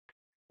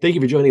Thank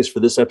you for joining us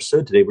for this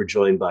episode. Today, we're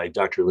joined by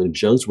Dr. Lyndon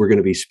Jones. We're going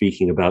to be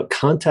speaking about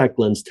contact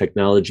lens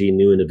technology,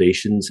 new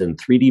innovations, and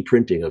 3D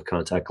printing of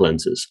contact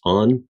lenses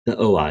on the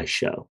OI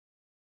Show.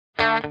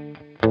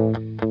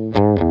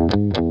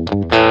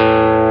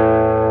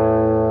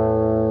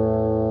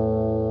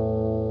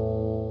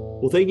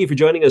 Well, thank you for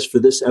joining us for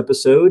this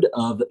episode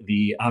of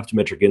the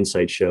Optometric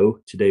Insights Show.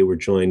 Today, we're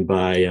joined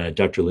by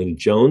Dr. Lyndon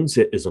Jones.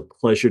 It is a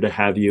pleasure to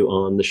have you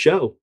on the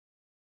show.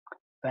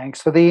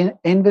 Thanks for the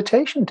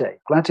invitation, Dave.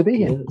 Glad to be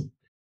here.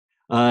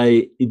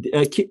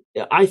 Yes.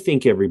 I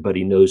think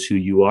everybody knows who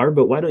you are,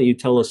 but why don't you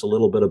tell us a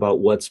little bit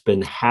about what's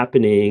been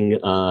happening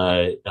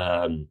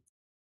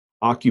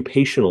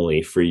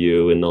occupationally for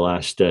you in the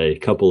last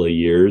couple of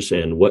years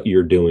and what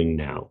you're doing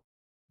now?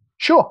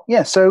 Sure.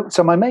 Yeah. So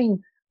my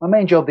main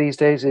job these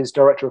days is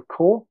director of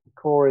CORE.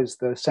 CORE is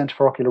the Center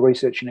for Ocular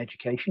Research and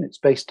Education. It's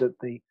based at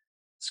the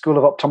School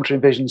of Optometry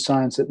and Vision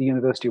Science at the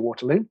University of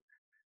Waterloo.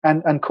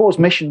 And CORE's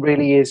mission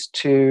really is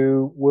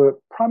to work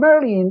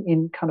primarily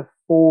in kind of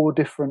 4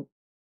 different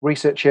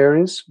research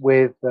areas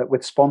with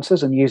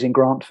sponsors and using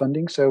grant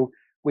funding. So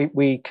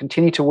we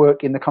continue to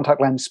work in the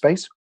contact lens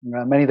space.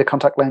 Many of the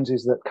contact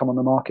lenses that come on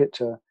the market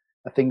are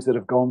things that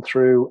have gone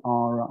through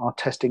our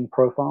testing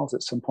profiles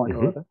at some point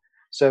or other.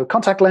 So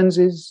contact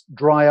lenses,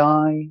 dry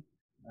eye,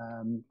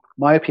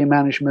 myopia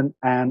management,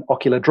 and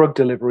ocular drug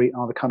delivery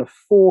are the kind of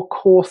 4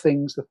 core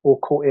things, the 4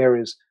 core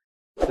areas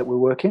that we're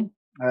working.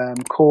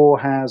 CORE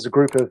has a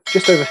group of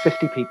just over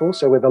 50 people,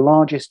 so we're the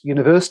largest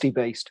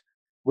university-based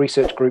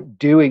research group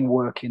doing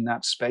work in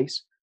that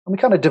space. And we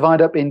kind of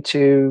divide up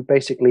into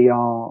basically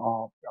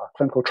our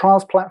clinical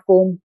trials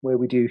platform, where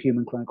we do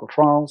human clinical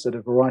trials at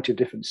a variety of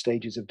different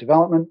stages of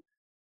development.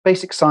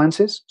 Basic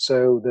sciences,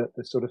 so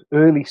the sort of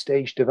early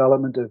stage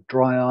development of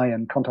dry eye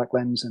and contact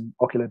lens and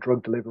ocular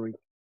drug delivery.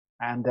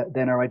 And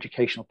then our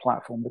educational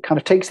platform that kind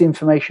of takes the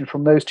information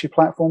from those 2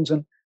 platforms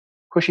and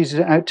pushes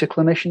it out to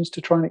clinicians to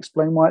try and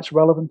explain why it's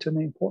relevant and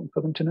important for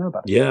them to know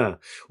about it. Yeah.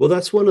 Well,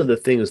 that's one of the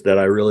things that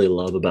I really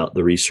love about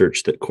the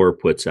research that CORE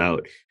puts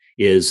out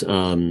is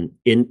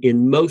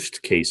in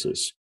most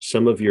cases,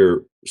 some of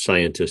your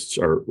scientists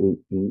are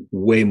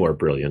way more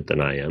brilliant than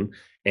I am,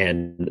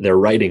 and their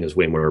writing is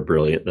way more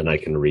brilliant than I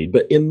can read.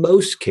 But in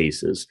most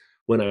cases,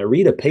 when I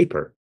read a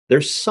paper,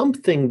 there's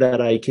something that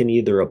I can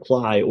either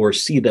apply or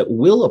see that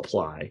will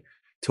apply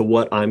to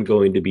what I'm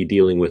going to be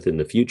dealing with in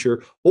the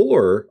future,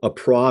 or a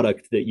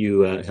product that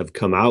you have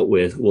come out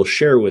with will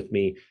share with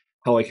me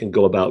how I can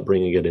go about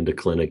bringing it into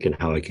clinic and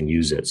how I can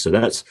use it. So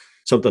that's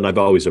something I've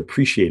always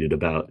appreciated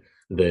about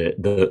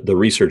the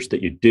research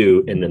that you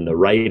do, and then the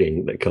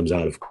writing that comes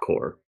out of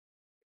CORE.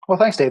 Well,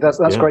 thanks, Dave. That's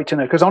great to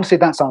know, because honestly,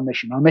 that's our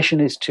mission. Our mission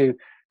is to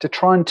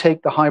try and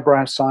take the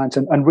highbrow science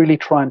and really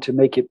trying to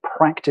make it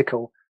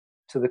practical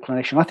to the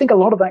clinician. I think a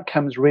lot of that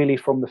comes really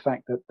from the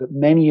fact that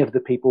many of the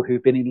people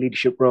who've been in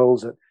leadership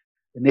roles at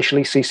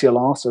initially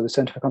CCLR, so the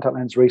Center for Contact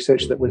Lens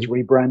Research, that was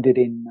rebranded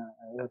in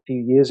a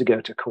few years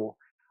ago to CORE,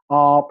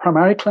 are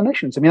primarily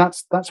clinicians. I mean,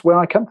 that's where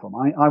I come from.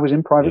 I was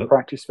in private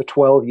practice for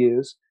 12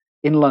 years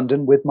in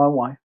London with my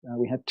wife.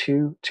 We had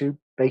two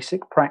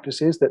basic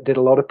practices that did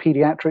a lot of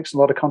pediatrics, a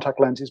lot of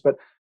contact lenses. But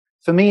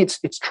for me,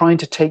 it's trying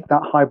to take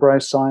that highbrow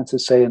science,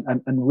 as say,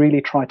 and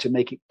really try to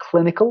make it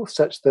clinical,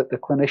 such that the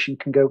clinician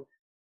can go,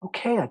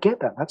 okay, I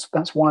get that.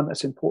 That's one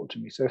that's important to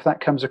me. So if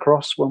that comes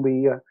across when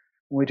we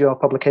do our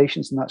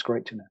publications, then that's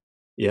great to know.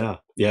 Yeah.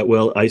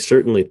 Well, I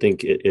certainly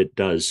think it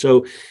does.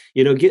 So,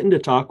 getting to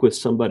talk with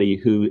somebody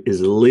who is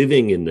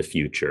living in the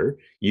future,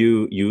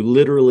 you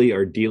literally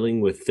are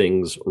dealing with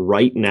things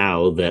right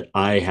now that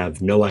I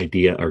have no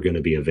idea are going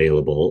to be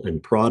available,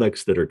 and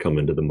products that are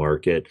coming to the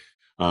market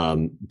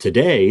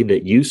today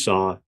that you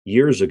saw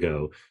years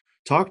ago.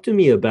 Talk to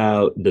me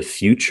about the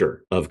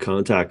future of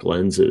contact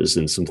lenses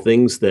and some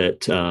things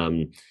that,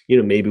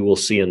 maybe we'll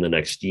see in the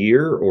next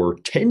year or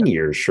 10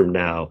 years from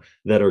now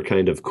that are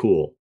kind of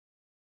cool.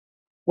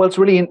 Well, it's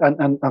really,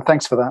 and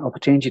thanks for that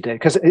opportunity, Dave,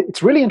 because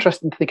it's really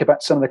interesting to think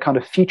about some of the kind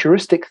of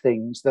futuristic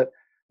things that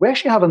we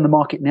actually have in the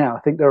market now. I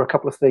think there are a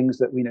couple of things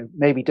that we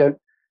maybe don't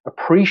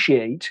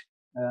appreciate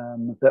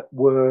that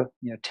were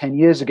 10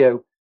 years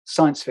ago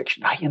science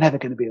fiction. You're never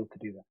going to be able to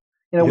do that.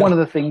 One of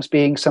the things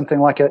being something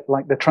like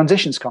the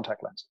transitions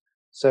contact lens.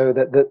 So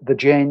that the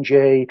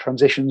J&J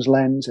transitions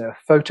lens, a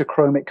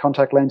photochromic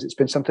contact lens, it's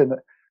been something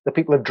that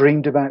people have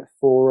dreamed about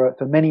for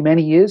many,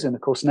 many years. And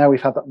of course, now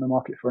we've had that in the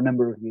market for a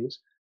number of years.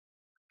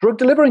 Drug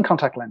delivering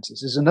contact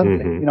lenses is another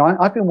thing.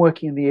 I've been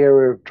working in the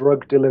area of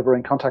drug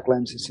delivering contact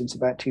lenses since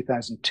about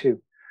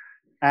 2002.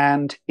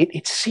 And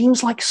it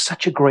seems like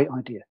such a great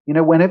idea.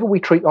 Whenever we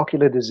treat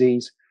ocular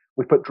disease,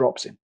 we put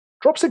drops in.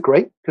 Drops are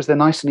great because they're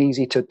nice and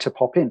easy to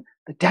pop in.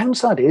 The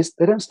downside is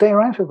they don't stay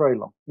around for very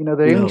long.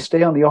 They only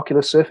stay on the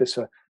ocular surface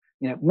for,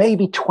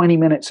 maybe 20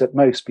 minutes at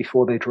most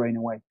before they drain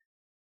away.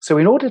 So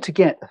in order to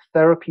get a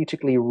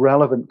therapeutically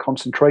relevant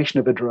concentration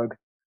of a drug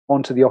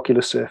onto the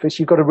ocular surface,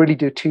 you've got to really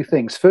do 2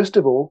 things. First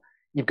of all,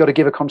 you've got to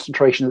give a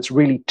concentration that's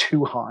really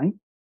too high,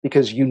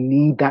 because you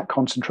need that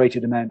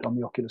concentrated amount on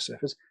the ocular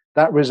surface.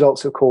 That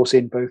results, of course,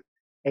 in both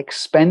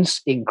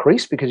expense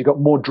increase because you've got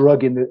more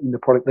drug in the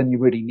product than you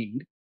really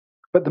need.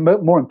 But the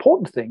more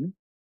important thing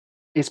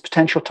is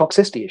potential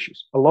toxicity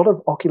issues. A lot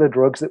of ocular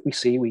drugs that we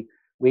see, we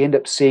end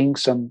up seeing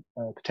some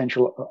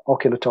potential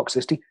ocular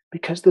toxicity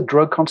because the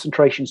drug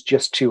concentration is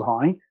just too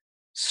high,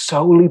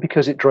 solely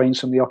because it drains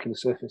from the ocular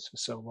surface for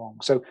so long.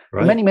 So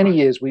for many, many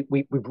years, we've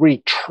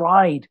really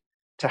tried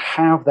to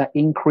have that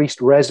increased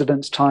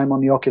residence time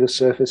on the ocular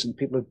surface, and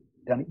people have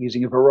done it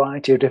using a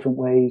variety of different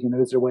ways.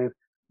 There's a way of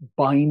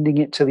binding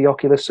it to the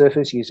ocular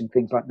surface using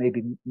things like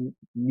maybe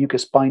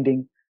mucus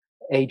binding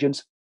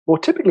agents, or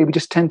typically we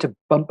just tend to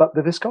bump up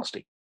the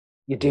viscosity.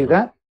 You do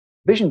that,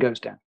 vision goes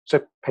down.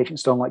 So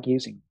patients don't like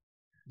using it.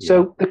 Yeah.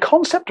 So the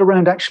concept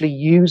around actually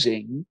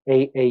using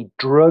a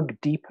drug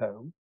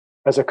depot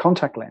as a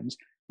contact lens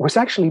was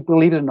actually,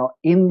 believe it or not,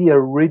 in the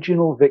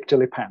original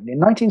Victorly patent. In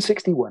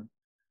 1961,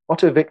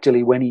 Otto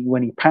Victorly, when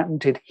he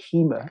patented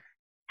HEMA,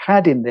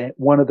 had in there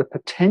one of the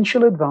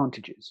potential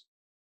advantages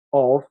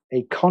of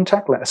a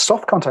contact lens, a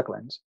soft contact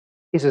lens,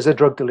 is as a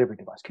drug delivery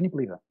device. Can you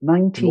believe that?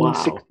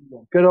 1961.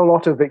 Wow. Good old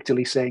Otto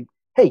Victorly saying,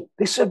 hey,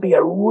 this would be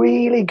a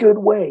really good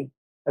way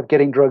of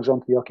getting drugs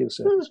onto the ocular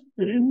surface.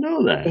 I didn't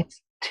know that.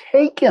 It's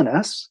taken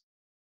us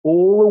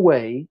all the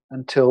way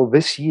until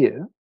this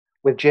year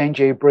with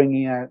J&J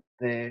bringing out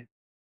their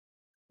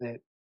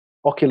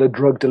ocular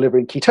drug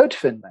delivering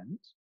ketotifen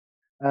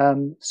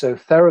lens, so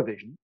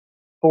TheraVision,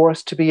 for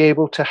us to be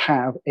able to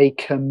have a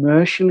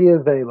commercially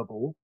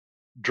available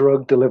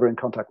drug delivering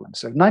contact lens.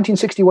 So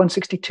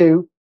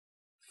 1961-62,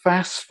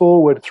 fast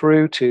forward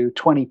through to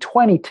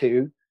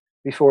 2022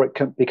 before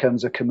it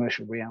becomes a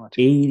commercial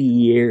reality. 80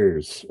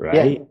 years,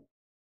 right?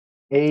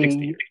 Yeah.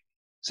 60 years.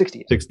 60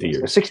 years.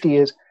 So 60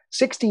 years.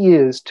 60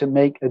 years to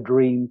make a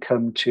dream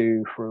come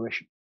to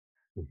fruition.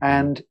 Mm-hmm.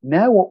 And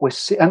now what we're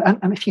seeing,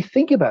 and if you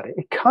think about it,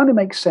 it kind of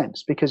makes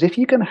sense, because if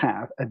you can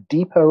have a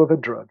depot of a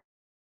drug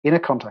in a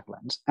contact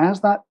lens,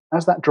 as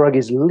that drug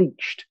is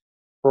leached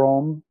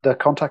from the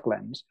contact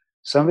lens,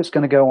 some of it's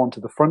going to go onto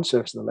the front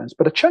surface of the lens,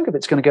 but a chunk of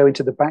it's going to go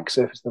into the back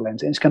surface of the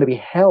lens, and it's going to be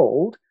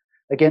held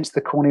against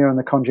the cornea and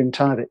the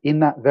conjunctiva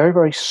in that very,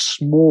 very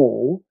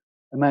small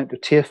amount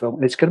of tear film,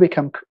 and it's going to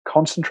become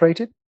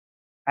concentrated,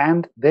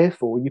 and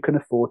therefore you can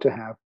afford to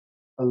have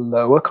a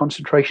lower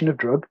concentration of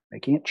drug,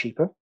 making it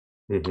cheaper,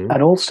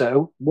 and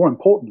also, more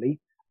importantly,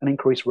 an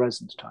increased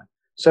residence time.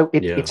 So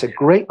it's a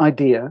great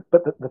idea,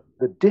 but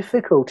the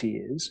difficulty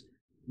is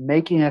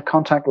making a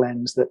contact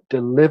lens that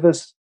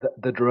delivers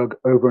the drug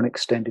over an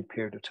extended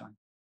period of time.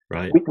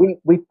 Right.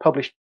 We've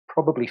published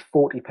probably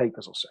 40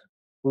 papers or so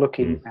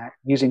looking at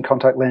using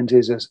contact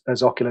lenses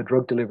as ocular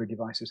drug delivery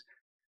devices.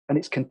 And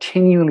it's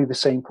continually the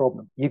same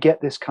problem. You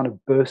get this kind of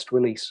burst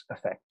release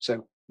effect.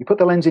 So you put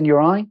the lens in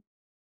your eye,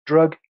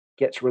 drug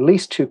gets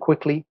released too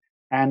quickly,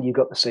 and you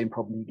got the same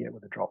problem you get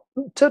with a drop.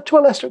 To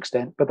a lesser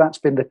extent, but that's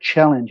been the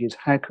challenge, is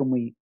how can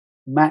we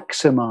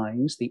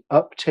maximize the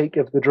uptake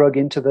of the drug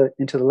into the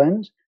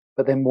lens,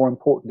 but then more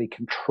importantly,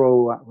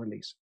 control that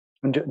release.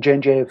 And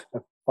J&J have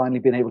finally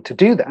been able to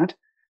do that,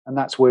 and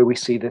that's where we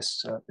see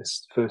this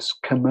first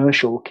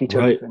commercial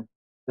ketotifen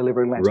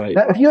delivery lens. Right.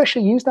 Now, have you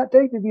actually used that,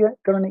 Dave? Have you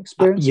got any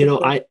experience?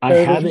 I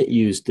haven't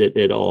used it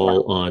at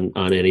all on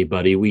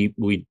anybody.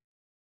 We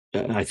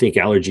I think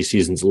allergy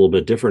season's a little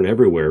bit different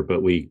everywhere,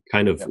 but we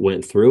kind of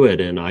went through it,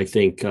 and I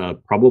think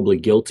probably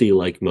guilty,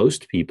 like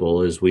most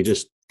people, is we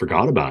just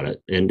forgot about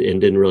it and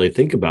didn't really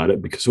think about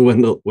it because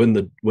when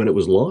it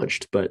was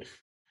launched. But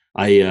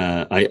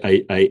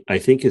I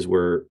think as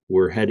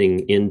we're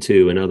heading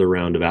into another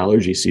round of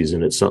allergy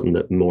season, it's something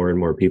that more and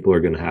more people are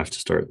going to have to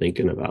start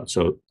thinking about.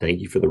 So thank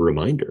you for the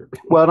reminder.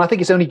 Well, and I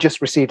think it's only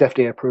just received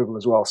FDA approval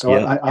as well. So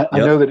I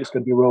know that it's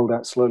going to be rolled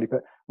out slowly,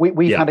 but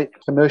we've had it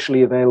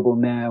commercially available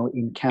now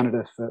in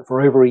Canada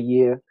for over a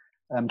year.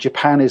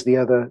 Japan is the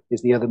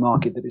other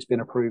market that it's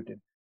been approved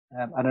in.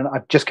 And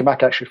I've just come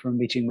back actually from a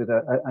meeting with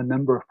a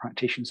number of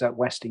practitioners out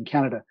west in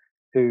Canada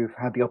who've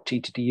had the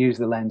opportunity to use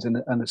the lens and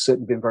have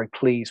certainly been very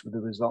pleased with the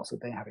results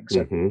that they're having.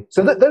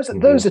 So,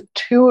 those are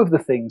two of the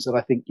things that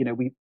I think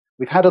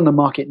we've had on the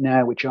market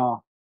now, which are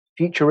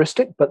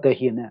futuristic, but they're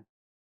here now.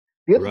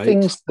 The other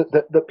things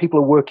that people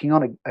are working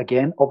on,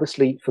 again,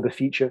 obviously for the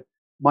future,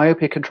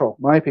 myopia control.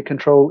 Myopia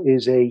control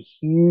is a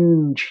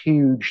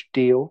huge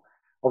deal.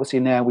 Obviously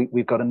now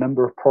we've got a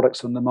number of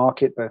products on the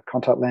market, both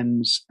contact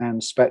lens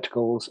and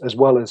spectacles, as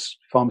well as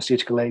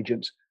pharmaceutical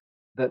agents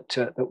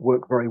that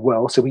work very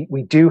well. So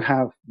we do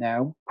have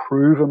now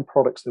proven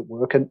products that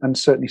work, and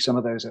certainly some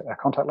of those are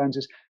contact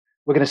lenses.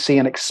 We're going to see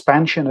an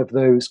expansion of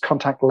those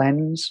contact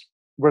lens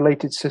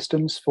related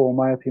systems for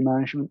myopia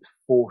management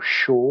for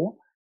sure.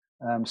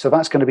 So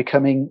that's going to be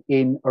coming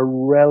in a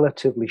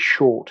relatively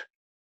short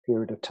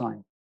period of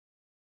time.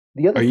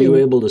 Are you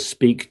able to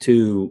speak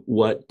to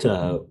what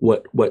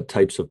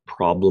types of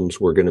problems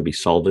we're going to be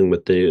solving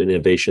with the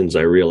innovations?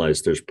 I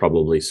realize there's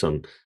probably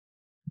some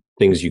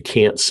things you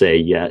can't say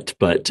yet,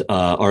 but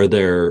are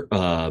there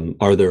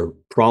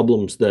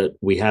problems that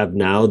we have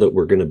now that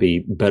we're going to be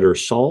better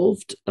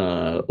solved,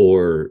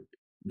 or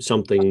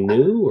something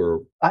new?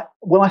 Or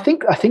I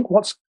think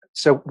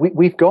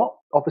we've got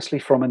obviously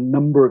from a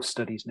number of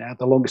studies now,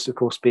 the longest, of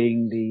course,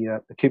 being the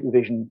Cooper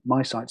Vision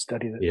MySight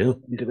study that Yeah.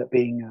 ended up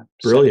being 7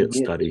 Brilliant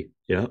years. study.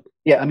 Yeah.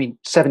 Yeah, I mean,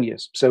 7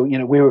 years. So,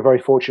 we were very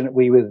fortunate.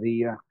 We were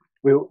the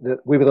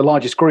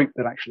largest group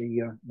that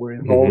actually were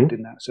involved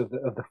in that. So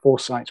of the 4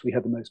 sites, we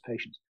had the most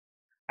patients.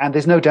 And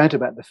there's no doubt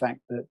about the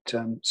fact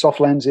that soft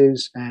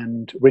lenses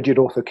and rigid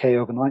ortho K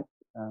overnight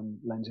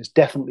lenses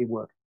definitely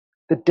work.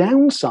 The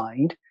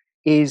downside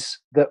is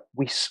that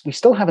we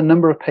still have a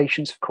number of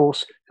patients, of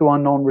course, who are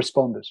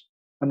non-responders.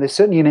 And there's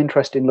certainly an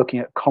interest in looking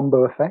at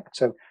combo effect.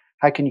 So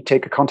how can you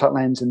take a contact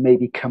lens and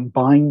maybe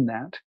combine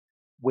that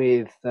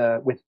with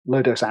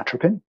low-dose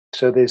atropine?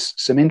 So there's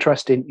some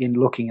interest in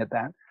looking at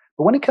that.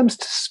 But when it comes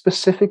to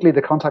specifically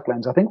the contact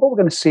lens, I think what we're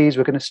going to see is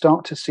we're going to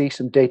start to see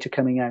some data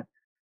coming out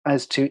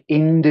as to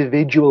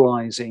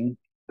individualizing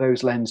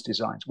those lens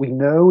designs. We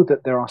know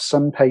that there are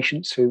some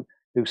patients who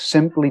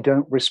simply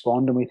don't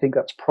respond, and we think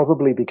that's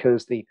probably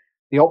because the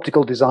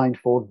optical design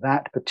for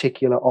that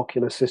particular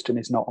ocular system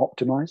is not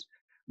optimized.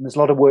 And there's a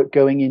lot of work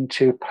going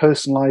into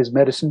personalized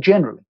medicine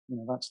generally.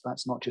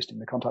 That's not just in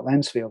the contact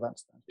lens field,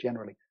 that's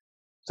generally.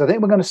 So I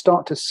think we're going to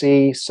start to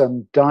see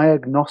some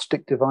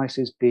diagnostic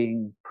devices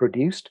being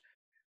produced,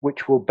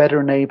 which will better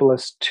enable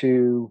us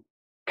to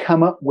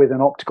come up with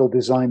an optical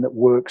design that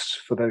works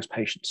for those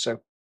patients. So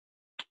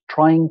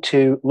trying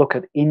to look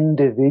at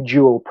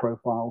individual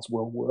profiles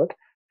will work.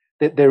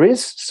 There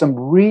is some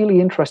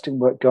really interesting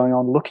work going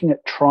on looking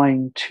at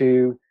trying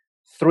to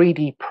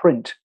 3D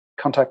print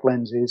contact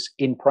lenses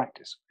in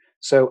practice.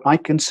 So I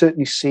can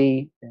certainly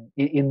see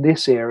in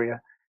this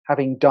area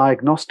having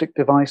diagnostic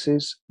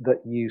devices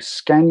that you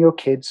scan your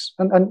kids,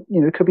 and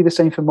it could be the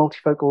same for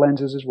multifocal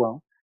lenses as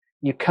well.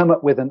 You come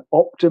up with an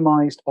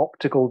optimized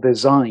optical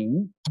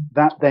design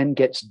that then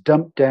gets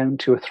dumped down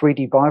to a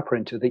 3D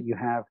bioprinter that you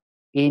have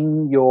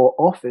in your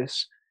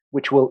office,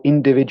 which will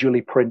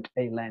individually print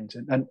a lens.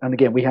 And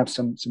again, we have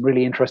some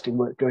really interesting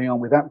work going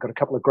on with that. We've got a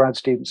couple of grad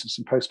students and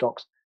some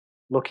postdocs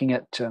looking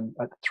at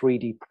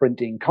 3D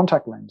printing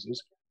contact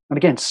lenses. And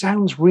again,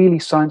 sounds really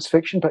science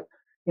fiction, but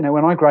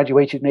when I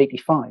graduated in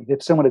 '85,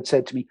 if someone had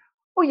said to me,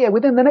 "Oh yeah,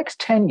 within the next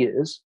 10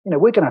 years,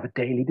 we're going to have a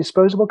daily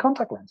disposable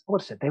contact lens," I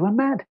would have said they were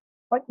mad.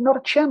 Like, not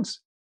a chance.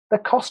 The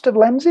cost of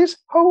lenses,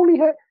 holy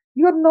heck,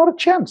 you had not a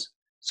chance.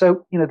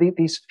 So,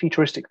 these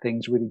futuristic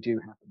things really do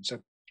happen. So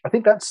I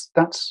think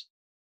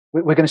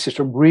we're going to see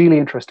some really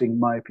interesting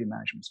myopia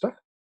management stuff.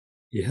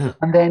 Yeah.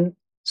 And then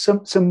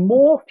some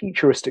more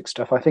futuristic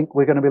stuff I think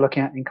we're going to be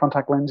looking at in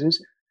contact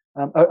lenses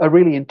are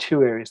really in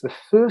 2 areas. The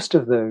first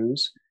of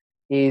those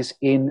is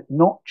in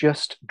not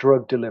just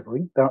drug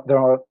delivery. There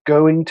are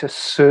going to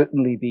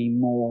certainly be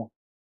more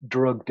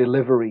drug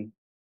delivery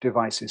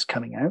devices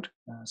coming out.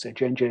 So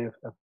J&J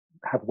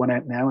have one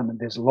out now, and then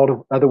there's a lot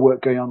of other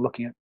work going on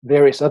looking at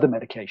various other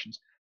medications.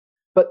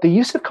 But the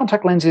use of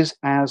contact lenses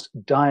as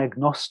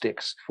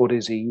diagnostics for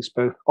disease,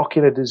 both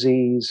ocular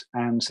disease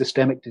and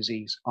systemic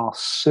disease, are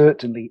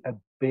certainly a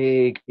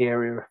big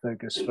area of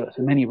focus for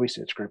many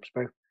research groups,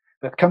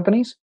 both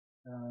companies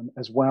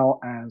as well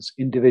as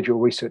individual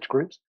research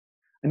groups.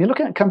 And you're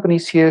looking at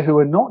companies here who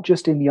are not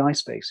just in the eye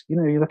space.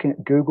 You're looking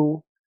at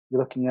Google,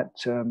 you're looking at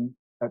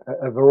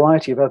a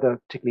variety of other,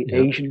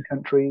 particularly Asian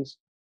countries,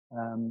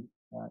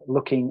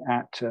 looking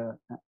at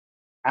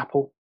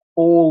Apple,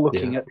 all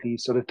looking at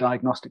these sort of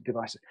diagnostic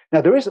devices.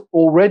 Now, there is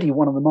already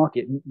one on the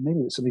market,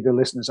 maybe that some of your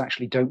listeners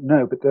actually don't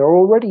know, but there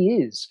already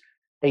is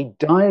a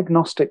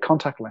diagnostic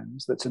contact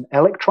lens that's an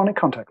electronic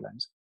contact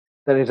lens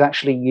that is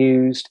actually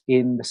used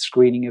in the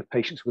screening of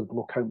patients with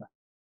glaucoma.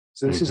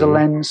 So this is a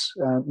lens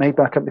made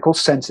by a company called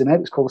Sensimed.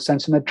 It's called the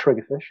Sensimed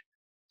Triggerfish.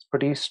 It's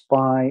produced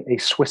by a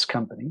Swiss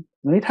company,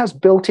 and it has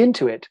built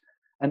into it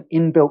an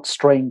inbuilt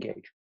strain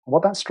gauge. And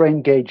what that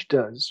strain gauge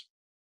does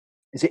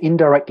is it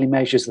indirectly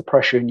measures the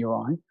pressure in your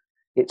eye.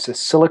 It's a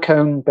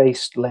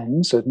silicone-based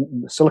lens, so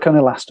a silicone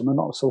elastomer,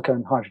 not a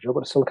silicone hydrogel,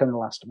 but a silicone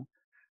elastomer.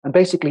 And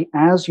basically,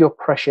 as your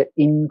pressure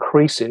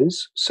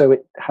increases, so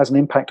it has an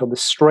impact on the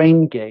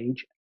strain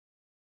gauge,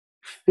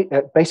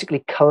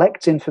 basically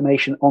collects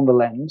information on the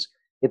lens.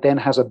 It then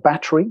has a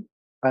battery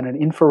and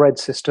an infrared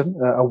system,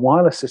 a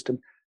wireless system,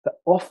 that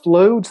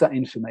offloads that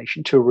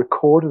information to a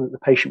recorder that the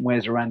patient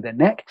wears around their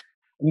neck.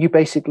 And you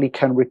basically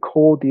can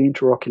record the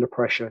intraocular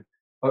pressure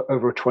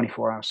over a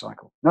 24-hour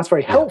cycle. And that's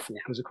very helpful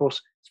because, of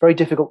course, it's very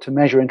difficult to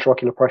measure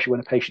intraocular pressure when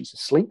a patient's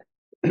asleep.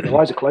 Their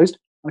eyes are closed,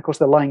 and of course,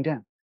 they're lying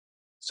down.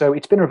 So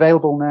it's been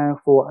available now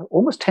for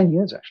almost 10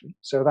 years, actually.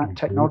 So that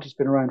technology's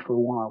been around for a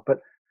while. But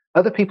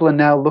other people are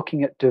now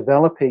looking at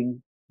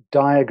developing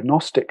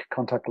diagnostic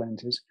contact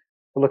lenses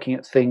for looking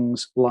at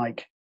things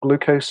like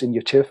glucose in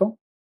your tear film.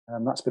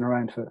 That's been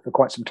around for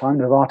quite some time.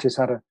 Novartis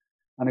had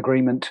an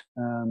agreement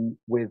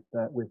with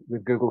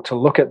Google to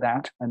look at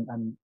that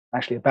and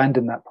actually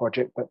abandon that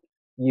project, but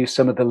use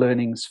some of the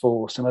learnings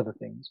for some other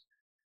things.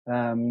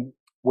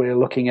 We're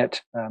looking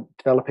at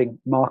developing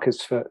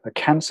markers for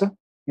cancer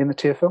in the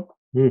tear film,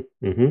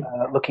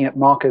 looking at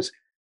markers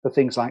for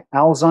things like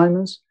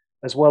Alzheimer's,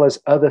 as well as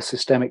other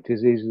systemic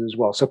diseases as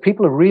well. So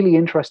people are really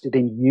interested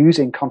in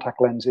using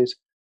contact lenses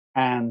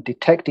and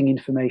detecting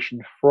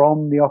information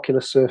from the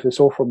ocular surface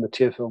or from the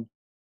tear film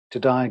to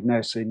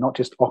diagnose not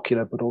just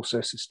ocular but also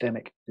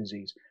systemic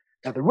disease.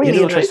 Now, the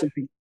really interesting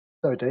thing.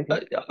 Sorry, Dave.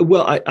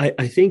 Well,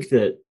 I think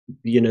that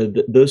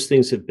those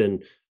things have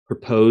been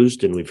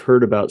proposed, and we've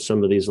heard about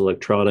some of these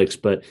electronics,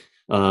 but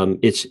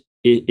it's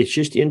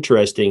just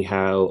interesting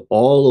how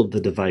all of the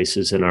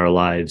devices in our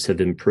lives have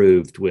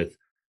improved with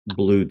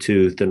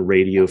Bluetooth and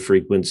radio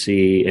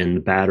frequency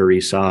and battery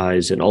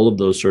size and all of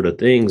those sort of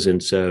things.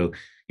 And so,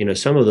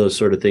 some of those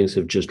sort of things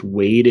have just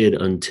waited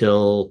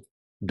until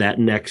that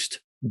next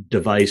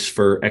device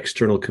for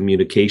external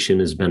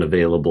communication has been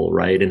available,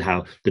 right? And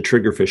how the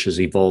triggerfish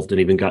has evolved and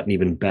even gotten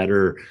even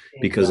better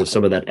because of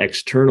some of that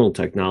external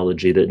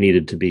technology that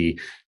needed to be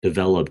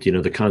developed.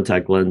 The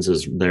contact lens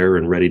is there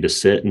and ready to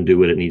sit and do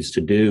what it needs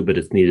to do, but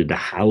it's needed to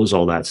house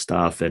all that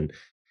stuff. And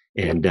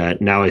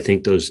now I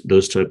think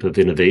those type of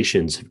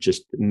innovations have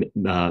just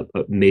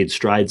made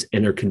strides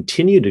and are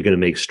continued to going to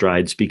make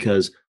strides,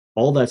 because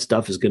all that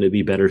stuff is going to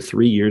be better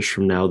 3 years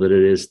from now than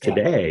it is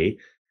today.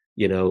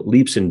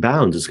 Leaps and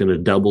bounds. It's going to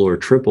double or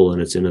triple in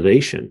its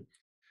innovation.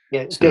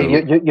 Yeah, so,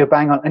 you're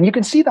bang on. And you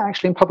can see that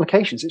actually in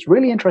publications. It's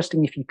really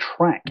interesting if you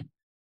track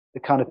the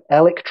kind of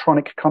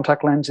electronic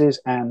contact lenses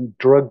and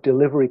drug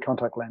delivery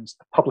contact lens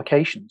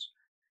publications.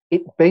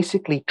 It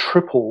basically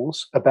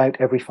triples about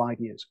every 5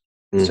 years.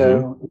 Mm-hmm.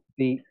 So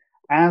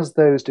as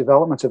those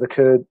developments have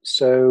occurred,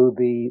 so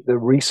the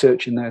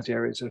research in those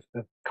areas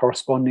have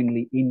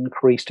correspondingly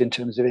increased in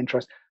terms of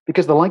interest,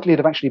 because the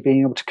likelihood of actually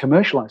being able to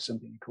commercialize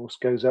something, of course,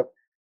 goes up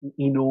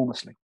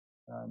enormously.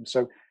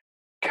 So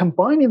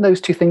combining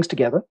those two things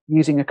together,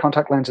 using a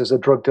contact lens as a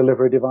drug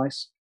delivery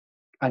device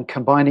and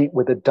combining it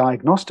with a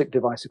diagnostic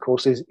device, of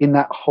course, is in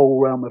that whole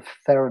realm of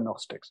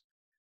theranostics.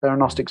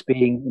 Theranostics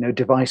being,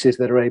 devices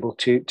that are able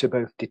to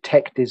both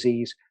detect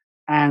disease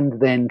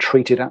and then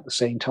treat it at the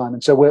same time.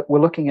 And so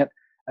we're looking at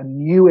a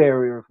new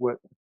area of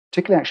work,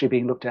 particularly actually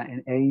being looked at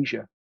in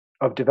Asia,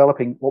 of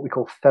developing what we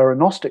call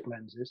theranostic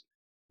lenses,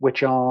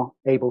 which are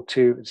able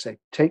to say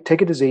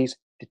take a disease,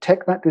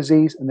 detect that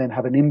disease, and then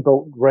have an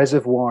inbuilt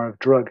reservoir of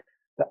drug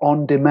that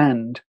on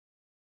demand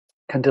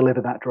can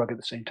deliver that drug at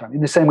the same time,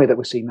 in the same way that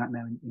we're seeing that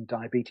now in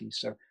diabetes.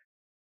 So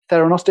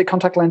theranostic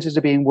contact lenses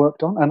are being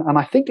worked on. And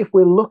I think if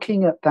we're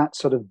looking at that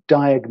sort of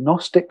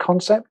diagnostic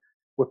concept,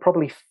 we're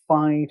probably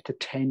 5 to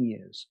 10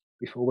 years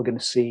before we're going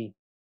to see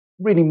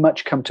really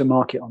much come to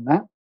market on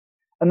that.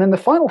 And then the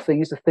final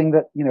thing is the thing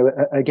that,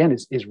 again,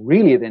 is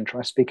really of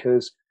interest,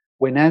 because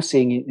we're now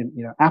seeing,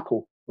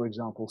 Apple, for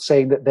example,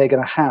 saying that they're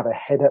going to have a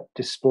head-up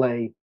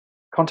display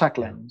contact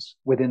lens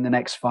within the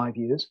next 5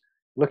 years.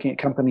 Looking at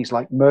companies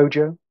like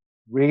Mojo,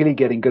 really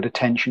getting good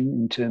attention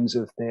in terms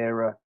of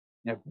their,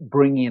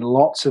 bringing in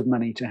lots of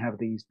money to have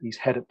these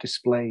head-up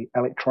display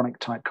electronic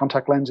type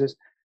contact lenses.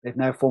 They've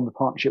now formed a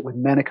partnership with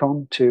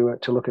Menicon to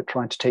look at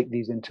trying to take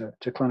these into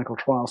clinical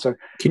trials. So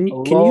can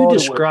you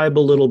describe a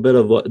little bit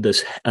of what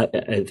this?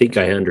 I think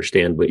I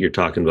understand what you're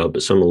talking about,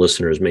 but some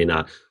listeners may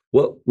not.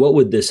 What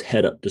would this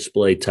head-up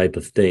display type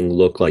of thing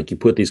look like? You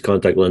put these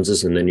contact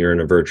lenses and then you're in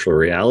a virtual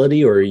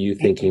reality, or are you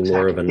thinking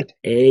more of an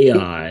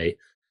AI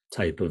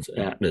type of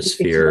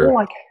atmosphere?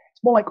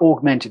 It's more like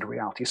augmented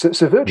reality.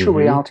 So virtual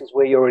reality is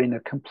where you're in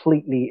a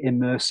completely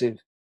immersive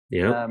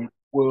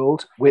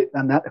world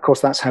and that, of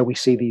course, that's how we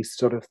see these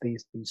sort of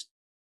these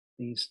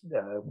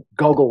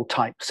goggle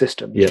type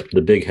systems. Yeah,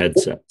 the big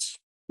headsets.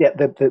 Yeah,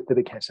 the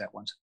big headset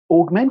ones.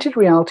 Augmented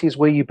reality is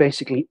where you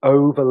basically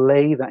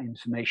overlay that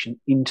information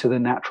into the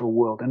natural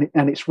world.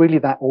 And it's really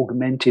that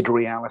augmented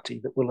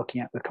reality that we're looking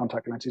at with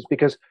contact lenses,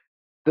 because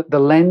the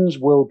lens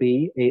will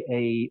be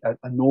a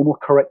normal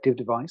corrective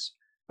device,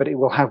 but it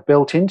will have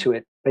built into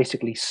it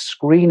basically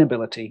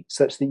screenability,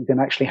 such that you can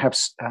actually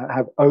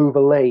have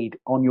overlaid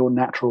on your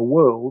natural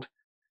world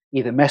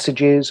either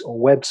messages or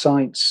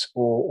websites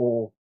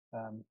or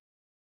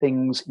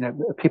things.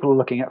 People are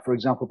looking at, for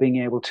example,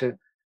 being able to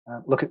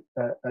look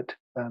at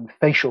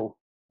facial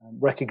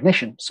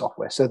recognition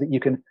software, so that you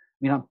can.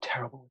 I'm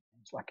terrible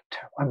with names.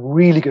 I'm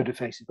really good at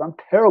faces, but I'm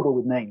terrible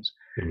with names.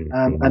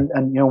 Mm-hmm.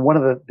 And one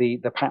of the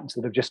patents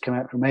that have just come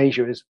out from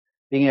Asia is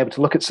being able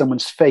to look at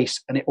someone's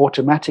face and it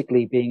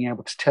automatically being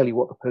able to tell you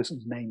what the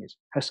person's name is.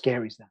 How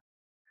scary is that?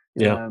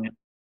 Yeah.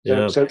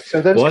 So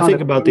those. Well, I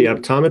think about the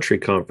optometry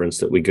conference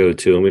that we go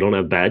to, and we don't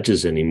have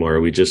badges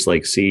anymore. We just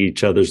see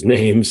each other's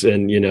names,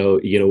 and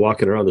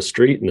walking around the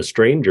street and a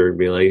stranger and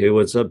be like, "Hey,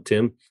 what's up,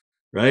 Tim?"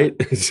 Right?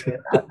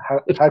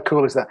 How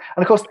cool is that?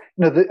 And of course,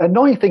 the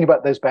annoying thing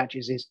about those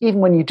badges is, even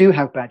when you do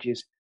have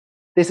badges,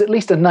 there's at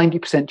least a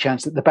 90%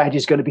 chance that the badge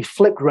is going to be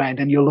flipped around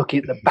and you're looking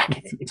at the back of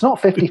it. It's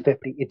not 50-50.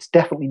 It's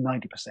definitely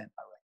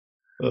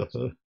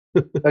 90%.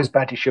 Those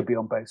badges should be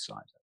on both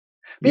sides.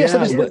 But so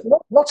there's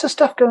lots of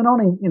stuff going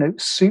on in,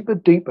 super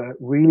duper,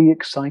 really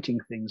exciting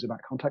things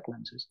about contact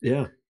lenses.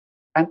 Yeah.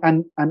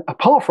 And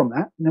apart from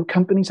that,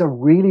 companies are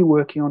really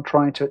working on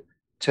trying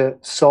to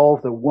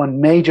solve the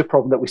one major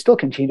problem that we still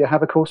continue to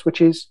have, of course,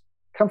 which is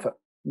comfort.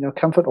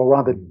 Comfort, or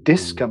rather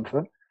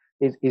discomfort,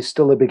 is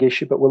still a big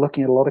issue. But we're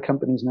looking at a lot of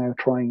companies now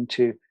trying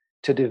to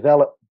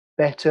develop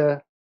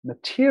better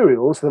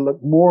materials that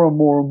look more and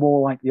more and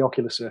more like the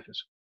ocular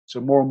surface. So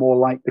more and more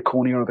like the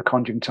cornea or the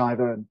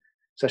conjunctiva, and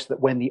such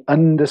that when the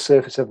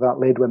undersurface of that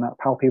lid, when that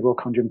palpebral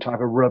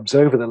conjunctiva rubs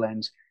over the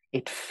lens,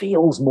 it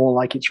feels more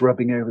like it's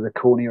rubbing over the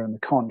cornea and the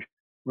conj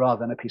rather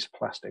than a piece of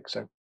plastic.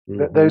 So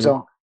those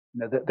are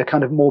the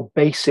kind of more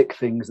basic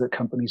things that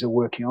companies are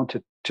working on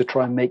to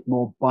try and make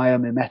more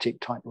biomimetic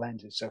type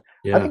lenses. So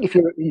I think if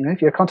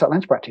you're a contact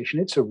lens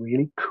practitioner, it's a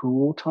really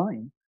cool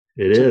time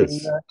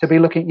to be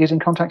looking at using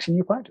contacts in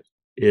your practice.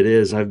 It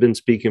is. I've been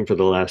speaking for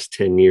the last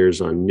 10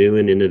 years on new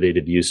and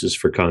innovative uses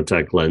for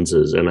contact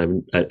lenses,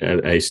 and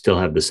I still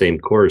have the same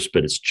course,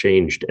 but it's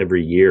changed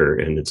every year,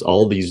 and it's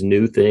all these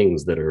new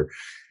things that are,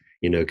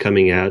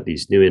 coming out,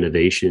 these new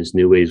innovations,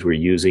 new ways we're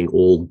using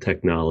old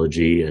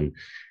technology,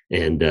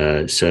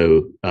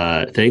 so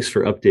thanks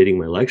for updating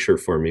my lecture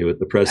for me with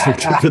the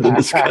present for the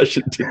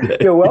discussion today.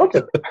 You're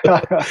welcome.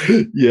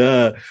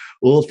 Yeah.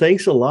 Well,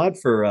 thanks a lot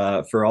for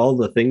all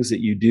the things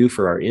that you do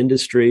for our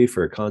industry,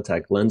 for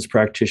contact lens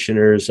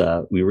practitioners.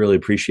 We really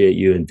appreciate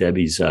you and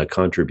Debbie's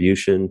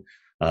contribution.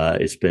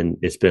 It's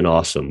been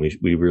awesome.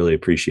 We really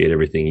appreciate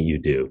everything you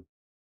do.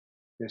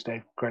 Yes,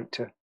 Dave. Great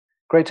to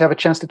have a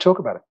chance to talk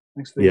about it.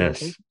 Thanks for the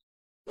invitation.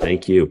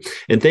 Thank you.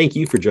 And thank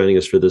you for joining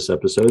us for this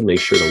episode. Make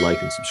sure to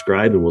like and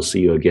subscribe, and we'll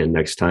see you again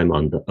next time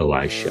on the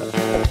OI Show.